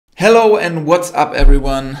Hello and what's up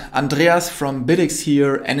everyone, Andreas from BidX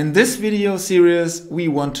here, and in this video series we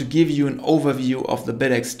want to give you an overview of the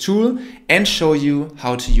BidX tool and show you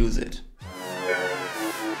how to use it.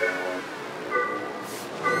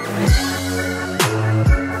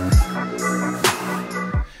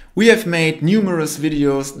 We have made numerous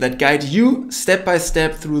videos that guide you step by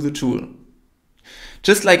step through the tool.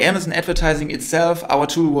 Just like Amazon advertising itself, our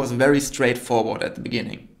tool was very straightforward at the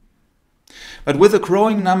beginning. But with a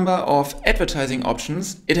growing number of advertising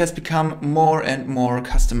options, it has become more and more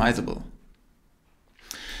customizable.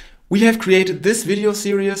 We have created this video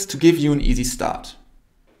series to give you an easy start.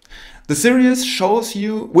 The series shows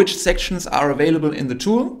you which sections are available in the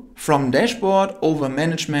tool, from dashboard over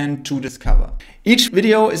management to discover. Each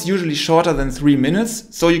video is usually shorter than 3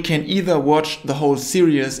 minutes, so you can either watch the whole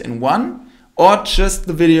series in one or just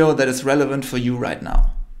the video that is relevant for you right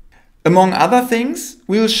now. Among other things,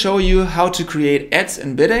 we will show you how to create ads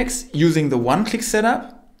in BidX using the one-click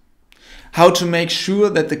setup, how to make sure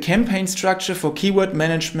that the campaign structure for keyword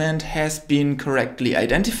management has been correctly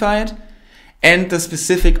identified, and the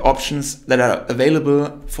specific options that are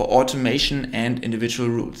available for automation and individual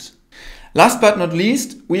rules. Last but not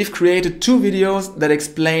least, we've created 2 videos that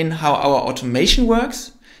explain how our automation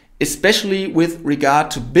works, especially with regard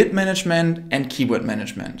to bid management and keyword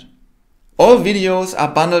management. All videos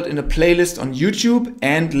are bundled in a playlist on YouTube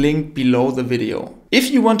and linked below the video. If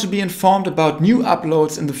you want to be informed about new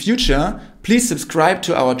uploads in the future, please subscribe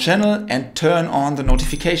to our channel and turn on the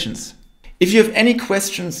notifications. If you have any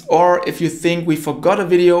questions or if you think we forgot a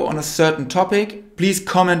video on a certain topic, please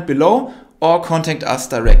comment below or contact us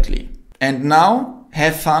directly. And now,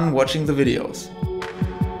 have fun watching the videos.